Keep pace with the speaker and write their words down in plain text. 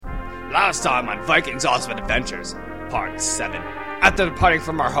Last time on Vikings Awesome Adventures, Part 7. After departing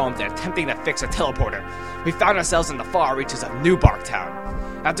from our homes and attempting to fix a teleporter, we found ourselves in the far reaches of New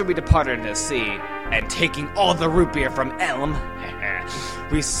Barktown. After we departed into the sea, and taking all the root beer from Elm,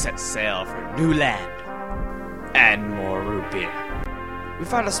 we set sail for new land. And more root beer. We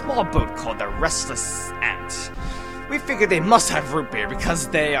found a small boat called the Restless Ant. We figured they must have root beer because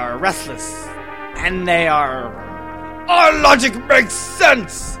they are restless. And they are... Our logic makes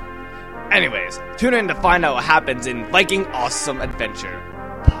sense! Anyways, tune in to find out what happens in Viking Awesome Adventure,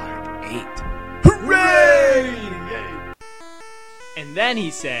 Part 8. Hooray! And then he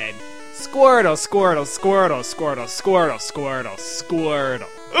said, Squirtle, Squirtle, Squirtle, Squirtle, Squirtle, Squirtle, Squirtle.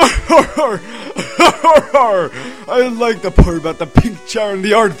 I like the part about the pink chair and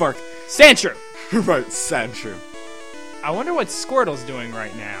the aardvark. Sandshrew! Right, Sandshrew. I wonder what Squirtle's doing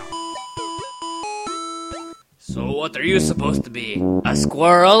right now. So what are you supposed to be? A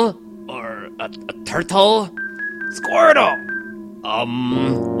squirrel? Or a turtle? Squirtle!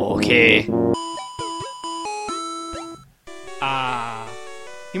 Okay.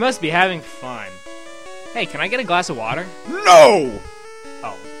 He must be having fun. Hey, can I get a glass of water? No!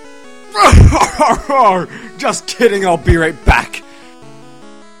 Oh. Just kidding, I'll be right back.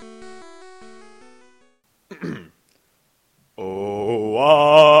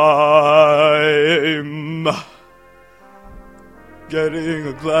 I'm getting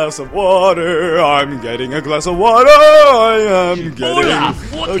a glass of water. I'm getting a glass of water. I am getting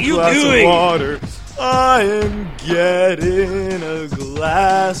Olaf, what a are you glass doing? of water. I am getting a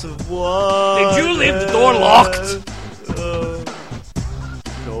glass of water. Did you leave the door locked?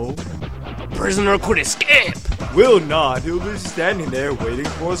 No. A prisoner could escape. Will not. He'll be standing there waiting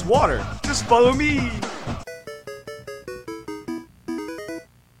for his water. Just follow me.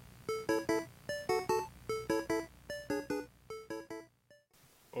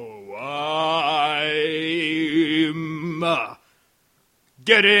 I'm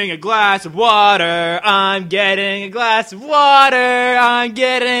getting a glass of water. I'm getting a glass of water. I'm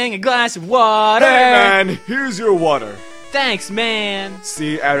getting a glass of water. Hey man, here's your water. Thanks, man.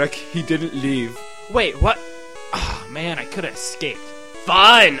 See, Eric, he didn't leave. Wait, what? Oh, man, I could have escaped.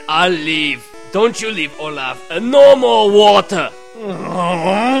 Fine, I'll leave. Don't you leave, Olaf. And no more water.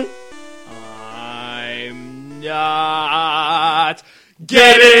 I'm not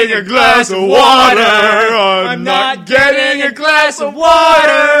Getting a glass of water. I'm not getting a glass of water.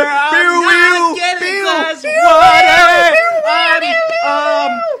 I'm not getting a glass of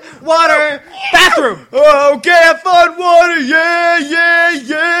water. Water. Bathroom. Okay, I found water. Yeah.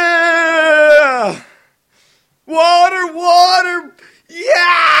 Water.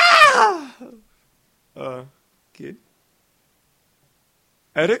 Yeah. Kid?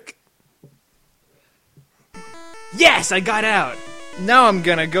 Eric? Yes, I got out. Now I'm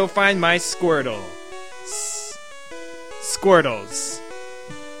gonna go find my Squirtle. Squirtles.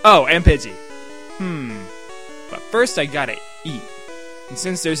 Oh, and Pidgey. But first I gotta eat. And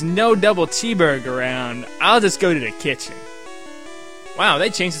since there's no double cheeseburger around, I'll just go to the kitchen. Wow, they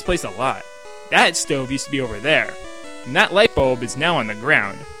changed this place a lot. That stove used to be over there. And that light bulb is now on the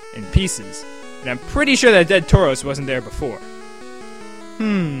ground, in pieces. And I'm pretty sure that dead Tauros wasn't there before.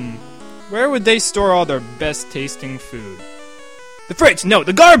 Where would they store all their best tasting food? The fridge! No,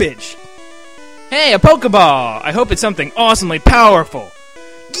 the garbage! Hey, a Pokeball! I hope it's something awesomely powerful.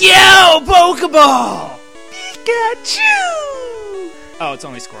 Yo, Pokeball! Pikachu! Oh, it's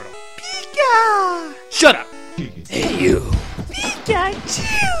only Squirtle. Pika! Shut up! Hey, you. Pikachu!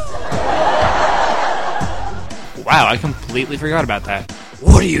 Wow, I completely forgot about that.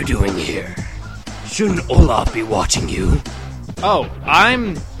 What are you doing here? Shouldn't Olaf be watching you? Oh,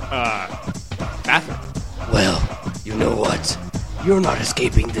 I'm, bathroom. Well, you know what? You're not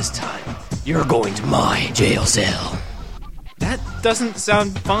escaping this time. You're going to my jail cell. That doesn't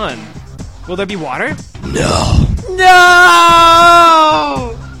sound fun. Will there be water? No.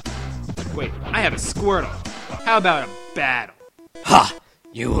 No! Wait, I have a Squirtle. How about a battle? Ha!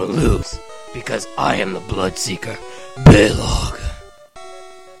 You will lose, because I am the Bloodseeker, Belog.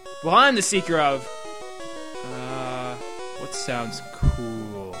 Well, I'm the seeker of... what sounds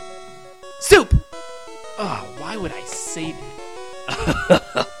cool? Soup! Oh, why would I say that?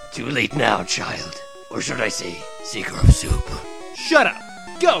 Too late now, child. Or should I say, seeker of soup. Shut up!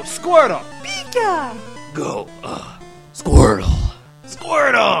 Go, Squirtle! Pika! Go, Squirtle.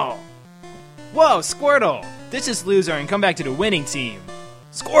 Squirtle! Whoa, Squirtle! Ditch this loser and come back to the winning team.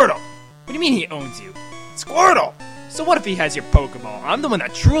 Squirtle! What do you mean he owns you? Squirtle! So what if he has your Pokeball? I'm the one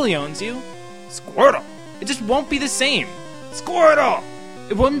that truly owns you. Squirtle! It just won't be the same. Squirtle!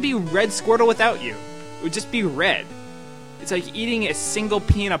 It wouldn't be red Squirtle without you. It would just be red. It's like eating a single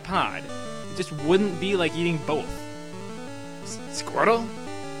pea in a pod. It just wouldn't be like eating both. Squirtle?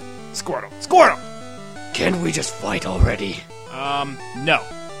 Squirtle! Can we just fight already? No.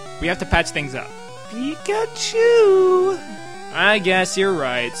 We have to patch things up. Pikachu! I guess you're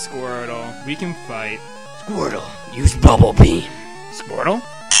right, Squirtle. We can fight. Squirtle, use Bubble Beam. Squirtle?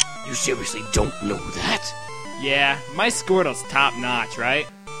 You seriously don't know that? Yeah, my Squirtle's top notch, right?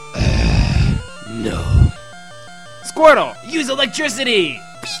 No. Squirtle, use electricity!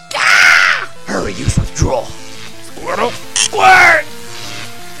 Hurry, use Withdrawal. Squirtle, squirt!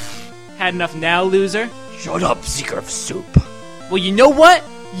 Had enough now, loser? Shut up, Seeker of Soup. Well, you know what?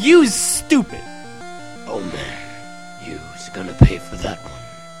 Use stupid. Oh man, you's gonna pay for that one.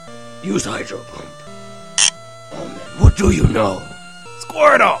 Use Hydro Pump. Oh man, what do you know?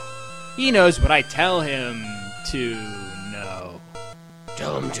 Squirtle! He knows what I tell him to know.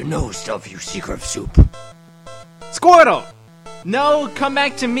 Tell him to know stuff, you Seeker of Soup. Squirtle! No, come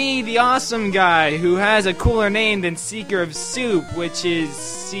back to me, the awesome guy, who has a cooler name than Seeker of Soup, which is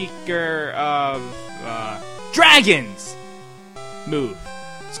Seeker of, Dragons! Move.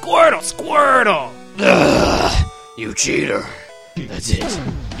 Squirtle! Ugh, you cheater. That's it.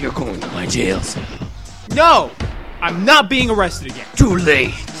 You're going to my jail cell. No! I'm not being arrested again. Too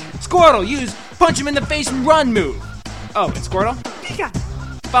late. Squirtle, use punch him in the face and run move. Oh, and Squirtle? Pika!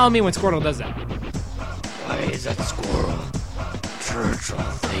 Follow me when Squirtle does that. Why is that squirrel turtle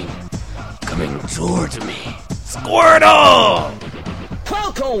thing coming towards me? Squirtle!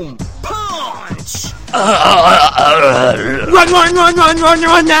 Welcome! Punch! Run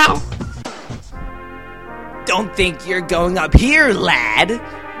now! Don't think you're going up here, lad.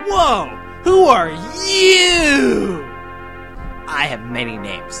 Whoa! Who are you? I have many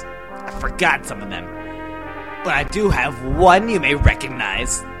names. I forgot some of them. But I do have one you may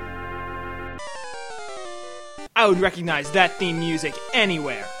recognize. I would recognize that theme music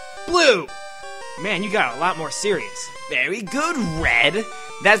anywhere. Blue! Man, you got a lot more serious. Very good, Red.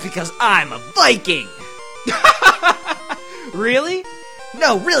 That's because I'm a Viking. Really?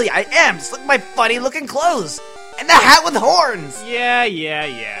 No, really, I am. Just look at my funny-looking clothes. And the hat with horns. Yeah.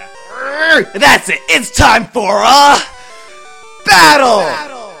 That's it. It's time for a battle.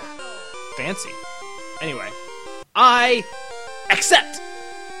 Fancy. Anyway, I accept.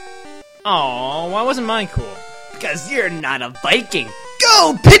 Aw, why wasn't mine cool? Because you're not a Viking.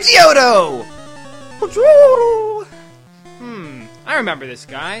 Go, Pidgeotto! I remember this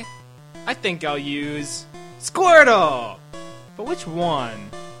guy. I think I'll use Squirtle. But which one?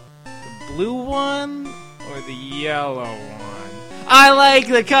 The blue one or the yellow one? I like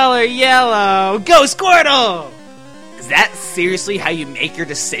the color yellow. Go, Squirtle! Is that seriously how you make your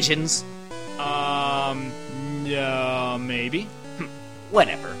decisions? Yeah, maybe.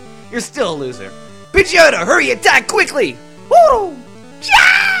 Whatever. You're still a loser. Pidgeotto, hurry, attack quickly! Woo!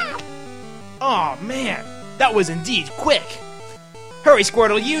 Oh man, that was indeed quick. Hurry,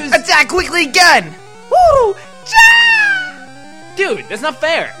 Squirtle, use... Attack quickly again! Woo! Dude, that's not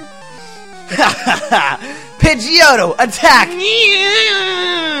fair. Pidgeotto, attack!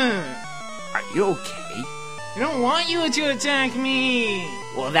 Are you okay? I don't want you to attack me.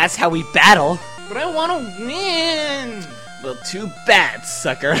 Well, that's how we battle. But I want to win. Well, too bad,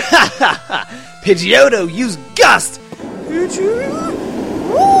 sucker. Pidgeotto, use Gust!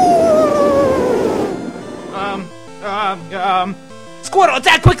 Squirtle,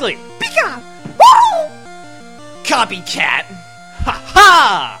 attack quickly! Pika! Woo! Copycat! Ha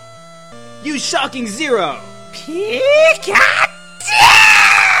ha! Use Shocking Zero! Pikachu!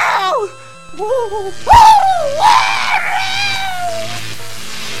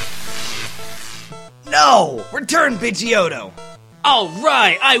 No! Return Pidgeotto!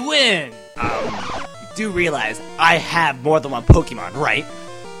 Alright, I win! You do realize I have more than one Pokemon, right?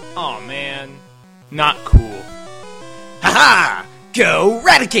 Aw, man. Not cool. Haha! Go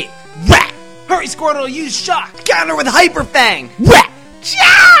Raticate! Rat! Hurry, Squirtle, use Shock! Counter with Hyper Fang! Rat!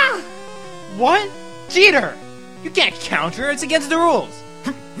 Cha! What? Cheater! You can't counter, it's against the rules.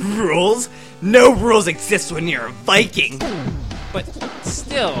 Rules? No rules exist when you're a Viking. But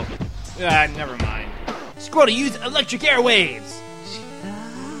still... never mind. Squirtle, use Electric Airwaves!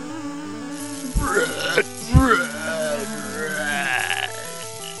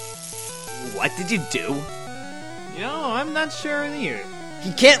 What did you do? You know, I'm not sure either.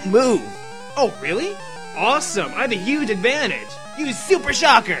 He can't move. Oh, really? Awesome, I have a huge advantage. Use Super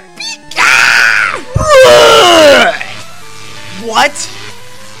Shocker! What?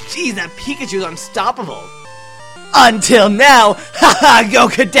 Jeez, that Pikachu's unstoppable. Until now! Haha, go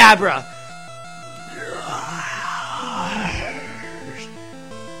Kadabra!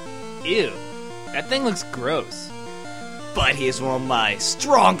 Ew, that thing looks gross. but he is one of my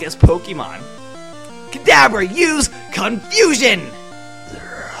strongest Pokemon. Kadabra, use Confusion!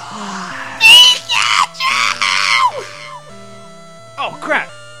 Oh, crap.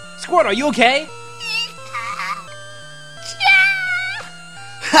 Squirtle, are you okay?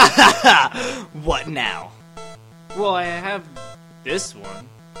 What now? Well, I have this one.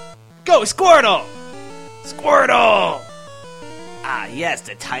 Go, Squirtle! Squirtle! Ah, yes,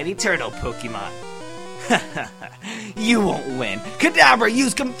 the tiny turtle Pokemon. You won't win. Kadabra,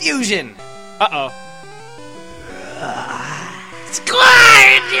 use Confusion! Uh-oh.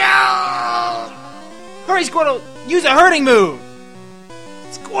 Squirtle! Hurry, Squirtle! Use a hurting move!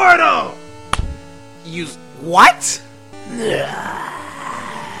 Squirtle! Use what?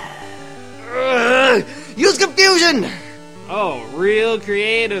 Use Confusion! Oh, real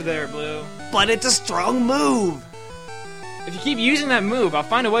creative there, Blue. But it's a strong move. If you keep using that move, I'll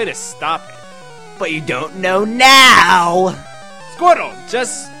find a way to stop it. But you don't know now. Squirtle,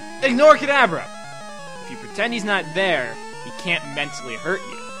 just ignore Kadabra. If you pretend he's not there, he can't mentally hurt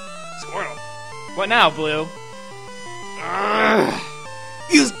you. Squirtle. What now, Blue?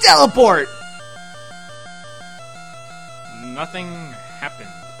 Use Teleport! Nothing happened.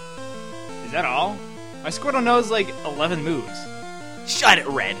 Is that all? My Squirtle knows like 11 moves. Shut it,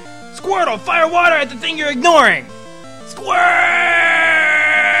 Red. Squirtle, fire water at the thing you're ignoring! Squirtle!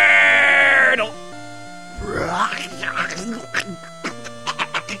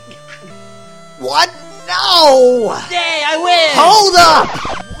 What? No! Yay, I win! Hold up!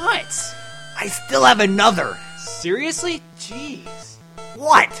 What? I still have another. Seriously? Jeez.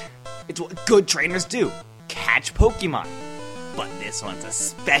 What? It's what good trainers do. Catch Pokemon. But this one's a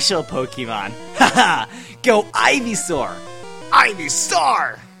special Pokemon. Haha! Go Ivysaur!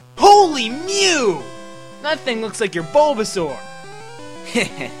 Ivysaur! Holy Mew! That thing looks like your Bulbasaur.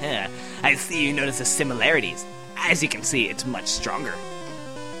 I see you notice the similarities. As you can see, it's much stronger.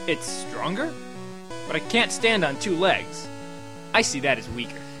 It's stronger? But I can't stand on 2 legs. I see that as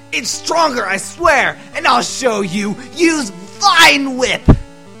weaker. It's stronger, I swear! And I'll show you! Use Vine Whip!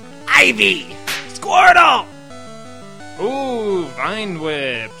 Ivy! Squirtle! Ooh, Vine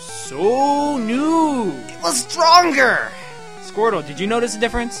Whip. So new. It was stronger! Squirtle, did you notice a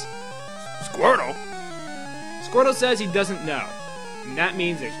difference? Squirtle? Squirtle says he doesn't know. And that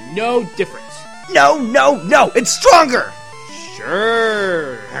means there's no difference. No, it's stronger!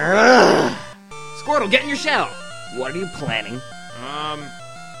 Sure. Squirtle, get in your shell. What are you planning?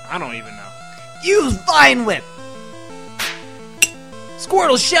 I don't even know. Use Vine Whip!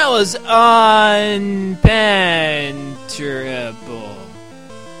 Squirtle's shell is unpenetrable.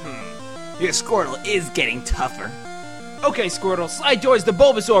 Your Squirtle is getting tougher. Okay, Squirtle, slide towards the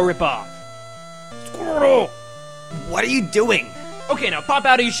Bulbasaur ripoff. Squirtle! What are you doing? Okay, now pop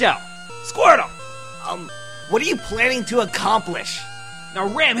out of your shell. Squirtle! What are you planning to accomplish? Now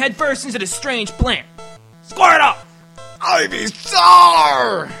ram headfirst into this strange plant. Squirtle!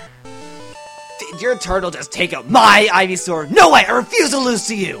 Ivysaur! Did your turtle just take out my Ivysaur? No way! I refuse to lose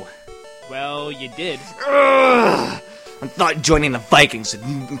to you! Well, you did. Ugh. I thought joining the Vikings would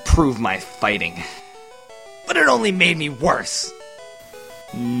improve my fighting. But it only made me worse.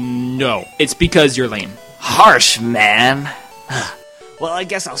 No, it's because you're lame. Harsh, man. Well, I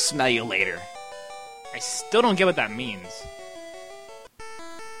guess I'll smell you later. I still don't get what that means.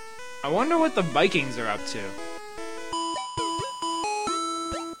 I wonder what the Vikings are up to.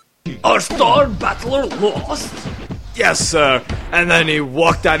 Our star battler lost? Yes, sir. And then he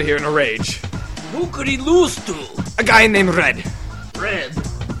walked out of here in a rage. Who could he lose to? A guy named Red. Red.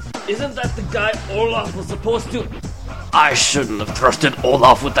 Isn't that the guy Olaf was supposed to? I shouldn't have trusted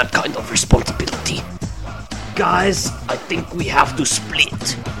Olaf with that kind of responsibility. Guys, I think we have to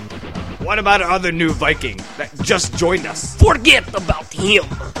split. What about our other new Viking that just joined us? Forget about him.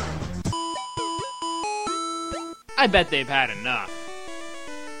 I bet they've had enough.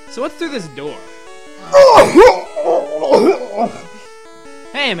 So what's through this door?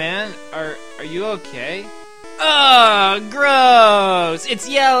 Hey man, are you okay? Oh, gross! It's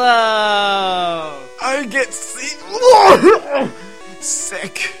yellow! I get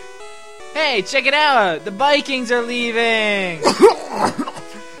sick. Hey, check it out! The Vikings are leaving!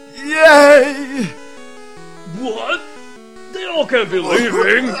 Yay! What? They all can't be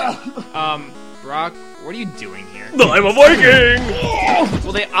leaving. Brock, what are you doing here? I'm a Viking!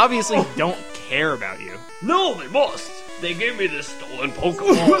 Well, they obviously don't care about you. No, they must. They gave me this stolen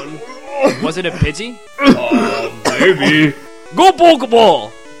Pokemon. Was it a Pidgey? Maybe. Go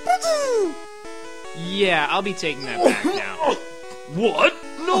Pokeball! Yeah, I'll be taking that back now. What?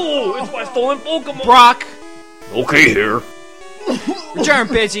 No, it's my stolen Pokemon. Brock! Okay, here. Return,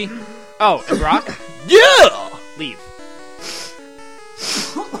 Pidgey! Oh, and Brock? Yeah! Leave.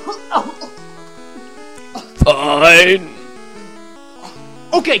 fine.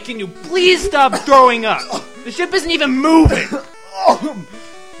 Okay, can you please stop throwing up? The ship isn't even moving.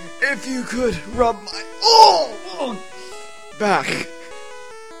 If you could rub my back,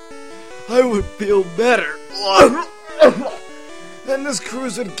 I would feel better. Then this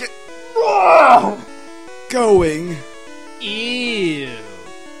cruise would get going. Ew.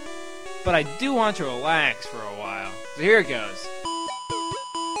 But I do want to relax for a while. So here it goes.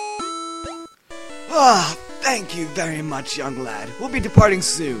 Thank you very much, young lad. We'll be departing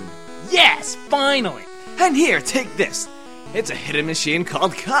soon. Yes, finally. And here, take this. It's a hidden machine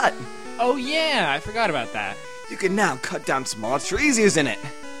called Cut. Oh yeah, I forgot about that. You can now cut down small trees using it.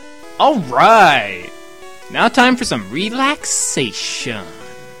 Alright. Now time for some relaxation.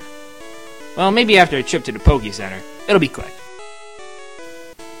 Well, maybe after a trip to the Poke Center. It'll be quick.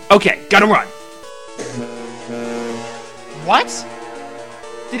 Okay, gotta run. What?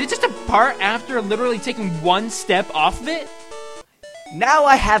 Did it just depart after literally taking one step off of it? Now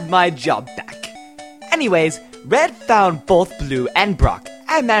I have my job back. Anyways, Red found both Blue and Brock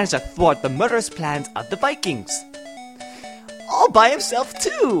and managed to thwart the murderous plans of the Vikings. All by himself,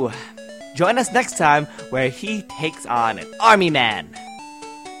 too. Join us next time where he takes on an army man.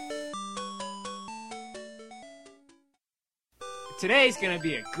 Today's gonna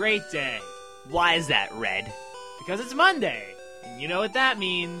be a great day. Why is that, Red? Because it's Monday. And you know what that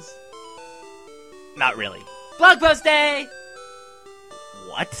means. Not really. Blog Post Day!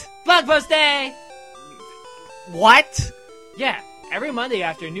 What? Blog Post Day! What? Yeah, every Monday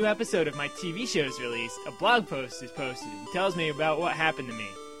after a new episode of my TV show is released, a blog post is posted and tells me about what happened to me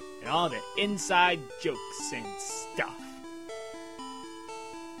and all the inside jokes and stuff.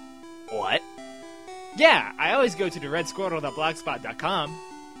 What? Yeah, I always go to the redsquirtle.blogspot.com.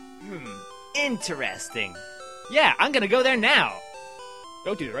 Interesting. Yeah, I'm gonna go there now.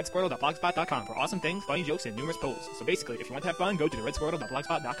 Go to the redsquirtle.blogspot.com for awesome things, funny jokes, and numerous polls. So basically, if you want to have fun, go to the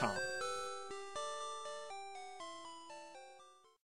redsquirtle.blogspot.com.